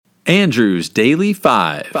Andrew's Daily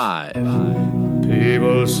Five.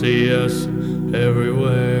 People see us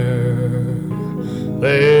everywhere.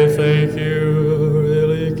 They think you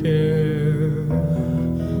really care.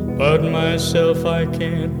 But myself I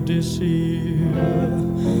can't deceive.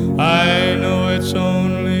 I know it's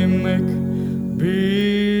only make-believe.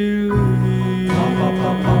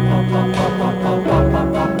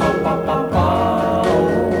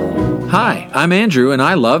 Hi, I'm Andrew and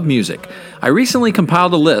I love music. I recently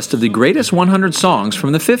compiled a list of the greatest 100 songs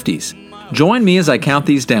from the 50s. Join me as I count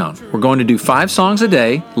these down. We're going to do 5 songs a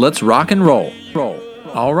day. Let's rock and roll.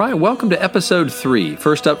 All right, welcome to episode 3.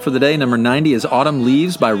 First up for the day, number 90 is Autumn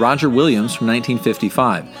Leaves by Roger Williams from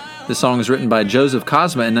 1955. This song is written by Joseph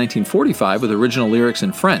Cosma in 1945 with original lyrics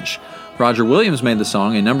in French. Roger Williams made the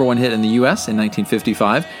song a number 1 hit in the U.S. in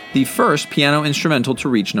 1955, the first piano instrumental to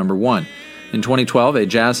reach number 1. In 2012, a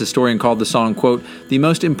jazz historian called the song, quote, the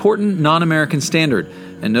most important non-American standard,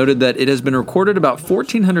 and noted that it has been recorded about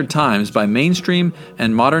 1,400 times by mainstream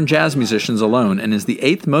and modern jazz musicians alone and is the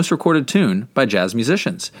 8th most recorded tune by jazz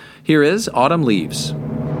musicians. Here is Autumn Leaves.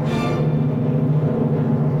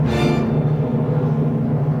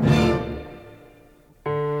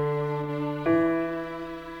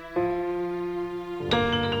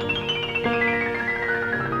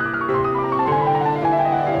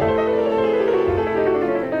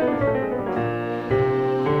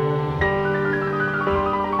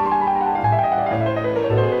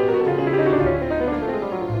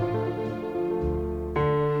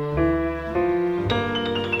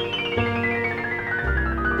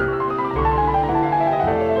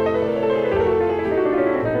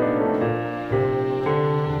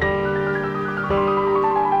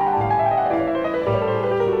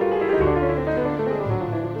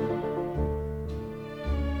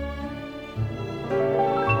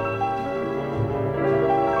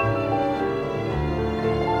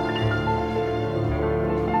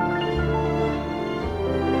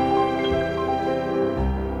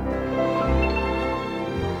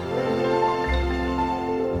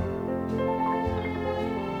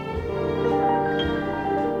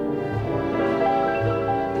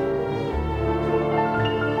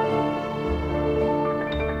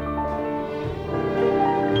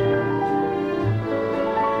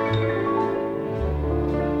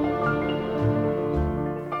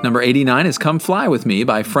 Number 89 is Come Fly With Me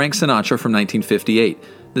by Frank Sinatra from 1958.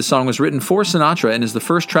 This song was written for Sinatra and is the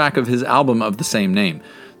first track of his album of the same name.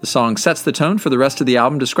 The song sets the tone for the rest of the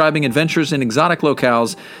album, describing adventures in exotic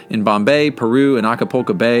locales in Bombay, Peru, and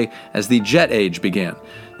Acapulco Bay as the Jet Age began.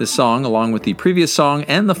 This song, along with the previous song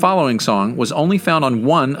and the following song, was only found on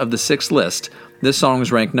one of the 6 lists. This song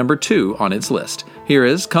was ranked number 2 on its list. Here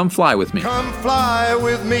is Come Fly With Me. Come fly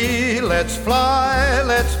with me, let's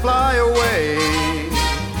fly away.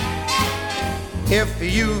 If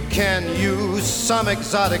you can use some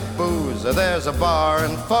exotic booze, there's a bar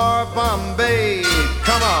in far Bombay.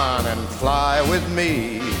 Come on and fly with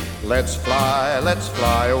me. Let's fly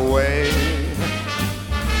away.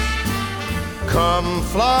 Come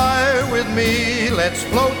fly with me, let's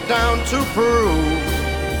float down to Peru.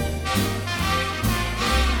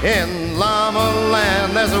 In Llama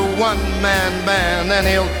Land, there's a one-man band, and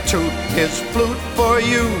he'll toot his flute for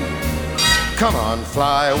you. Come on,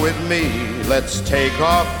 fly with me, let's take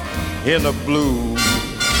off in the blue.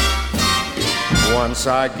 Once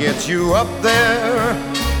I get you up there,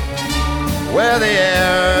 where the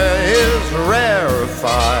air is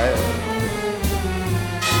rarefied,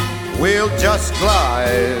 we'll just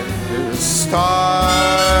glide starry-eyed.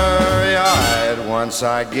 Once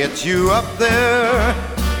I get you up there,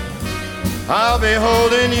 I'll be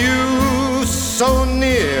holding you so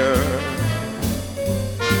near.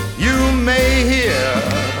 You may hear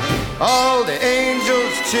all the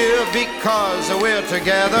angels cheer because we're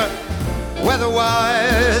together.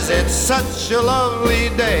 Weather-wise, it's such a lovely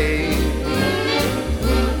day.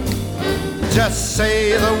 Just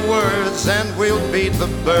say the words and we'll beat the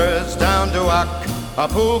birds down to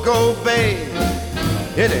Acapulco Bay.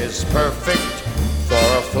 It is perfect for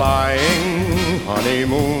a flying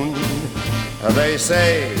honeymoon. They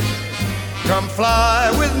say, come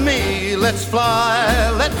fly with me, let's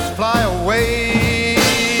fly away.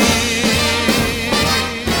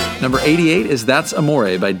 Number 88 is That's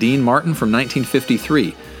Amore by Dean Martin from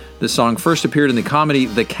 1953. This song first appeared in the comedy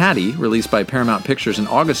The Caddy, released by Paramount Pictures in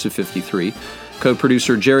August of '53.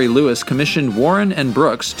 Co-producer Jerry Lewis commissioned Warren and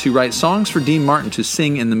Brooks to write songs for Dean Martin to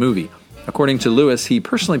sing in the movie. According to Lewis, he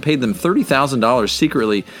personally paid them $30,000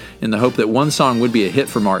 secretly in the hope that one song would be a hit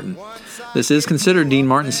for Martin. This is considered Dean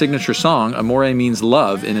Martin's signature song. Amore means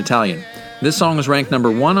love in Italian. This song was ranked number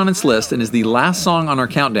 1 on its list and is the last song on our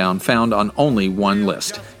countdown found on only one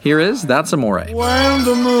list. Here is That's Amore. When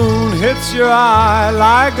the moon hits your eye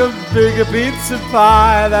like a big pizza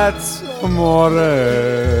pie, that's amore.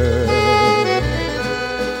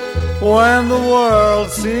 When the world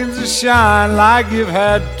seems to shine like you've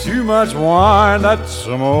had too much wine, that's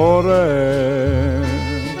amore.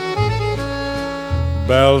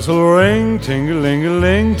 Bells will ring,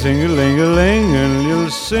 ting-a-ling-a-ling, ting-a-ling-a-ling, and you'll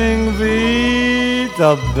sing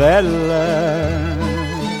Vita Bella.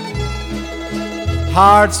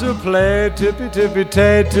 Hearts will play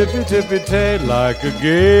tippy-tippy-tay, tippy-tippy-tay, like a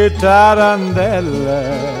gay tarantella.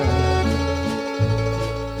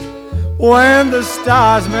 When the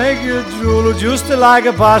stars make you drool, just like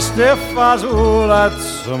a pastifazool,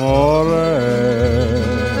 that's amore.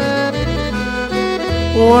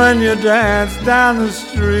 When you dance down the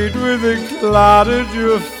street with a cloud at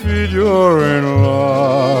your feet, you're in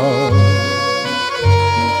love.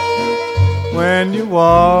 When you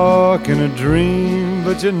walk in a dream,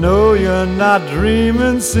 but you know you're not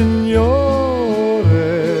dreaming, signore.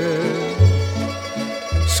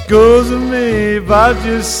 Scusa me, but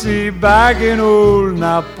you see, back in old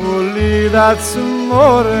Napoli, that's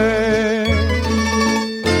amore.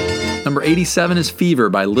 Number 87 is Fever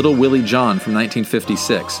by Little Willie John from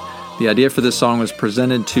 1956. The idea for this song was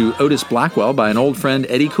presented to Otis Blackwell by an old friend,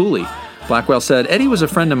 Eddie Cooley. Blackwell said, Eddie was a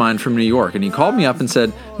friend of mine from New York, and he called me up and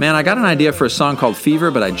said, man, I got an idea for a song called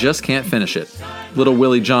Fever, but I just can't finish it. Little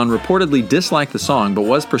Willie John reportedly disliked the song, but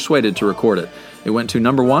was persuaded to record it. It went to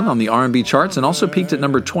number 1 on the R&B charts and also peaked at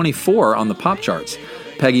number 24 on the pop charts.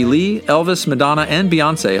 Peggy Lee, Elvis, Madonna, and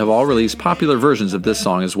Beyonce have all released popular versions of this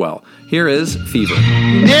song as well. Here is Fever.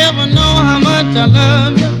 Never know how much I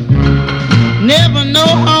love you. Never know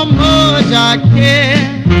how much I care.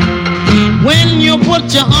 When you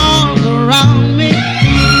put your arms around me,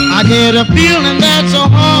 I get a feeling that's so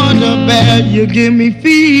hard to bear. You give me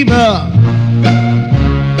fever.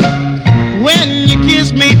 When you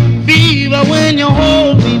kiss me, fever. When you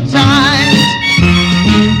hold me tight,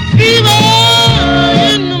 fever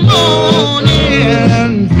in the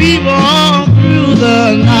morning, fever all through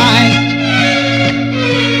the night.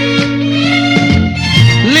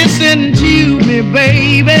 Listen to me,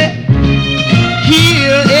 baby.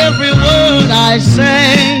 Hear every word I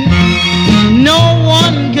say. No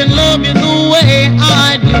one can love you the way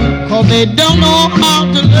I do, 'cause they don't know how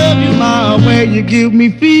to love you my way. You give me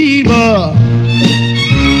fever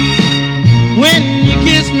when you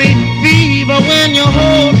kiss me, fever when you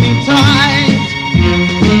hold me tight,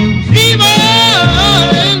 fever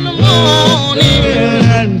in the morning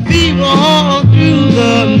and fever all through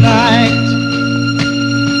the night.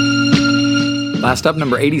 Last up,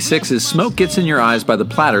 number 86 is Smoke Gets in Your Eyes by the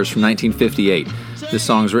Platters from 1958. This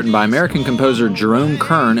song is written by American composer Jerome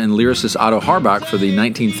Kern and lyricist Otto Harbach for the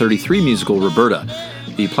 1933 musical Roberta.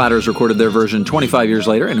 The Platters recorded their version 25 years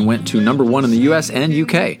later and went to number 1 in the US and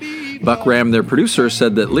UK. Buck Ram, their producer,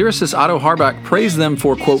 said that lyricist Otto Harbach praised them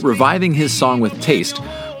for, quote, reviving his song with taste,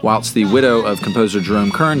 whilst the widow of composer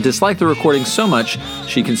Jerome Kern disliked the recording so much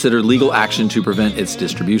she considered legal action to prevent its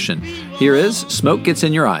distribution. Here is Smoke Gets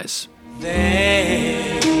in Your Eyes.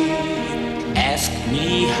 They ask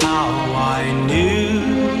me how I knew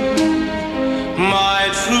my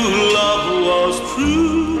true love was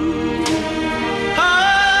true. I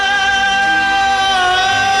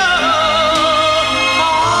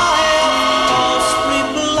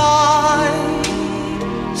reply,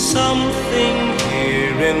 something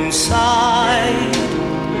here inside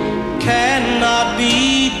cannot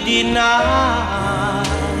be denied.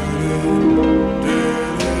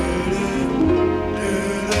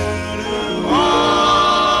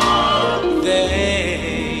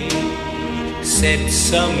 Said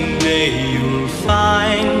someday you'll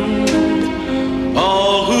find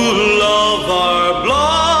all who love are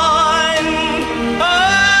blind. Oh,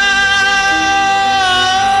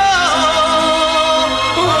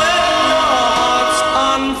 when your heart's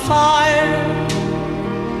on fire,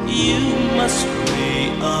 you must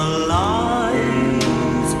realize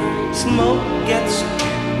smoke gets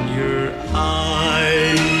in your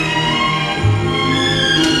eyes.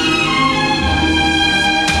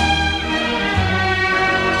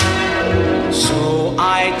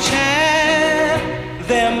 I chant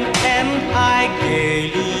them and I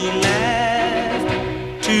gaily laugh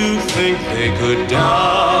to think they could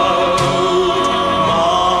doubt my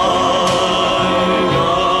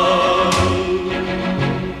love.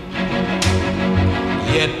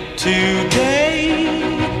 Yet today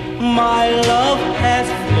my love has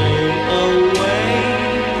flown away.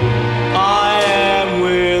 I am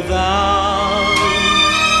without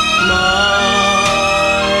my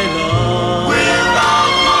love.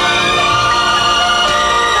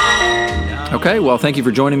 Okay, well, thank you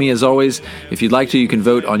for joining me as always. If you'd like to, you can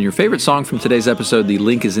vote on your favorite song from today's episode. The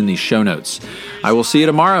link is in the show notes. I will see you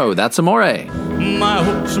tomorrow. That's Amore. My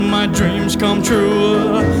hopes and my dreams come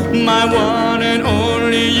true. My one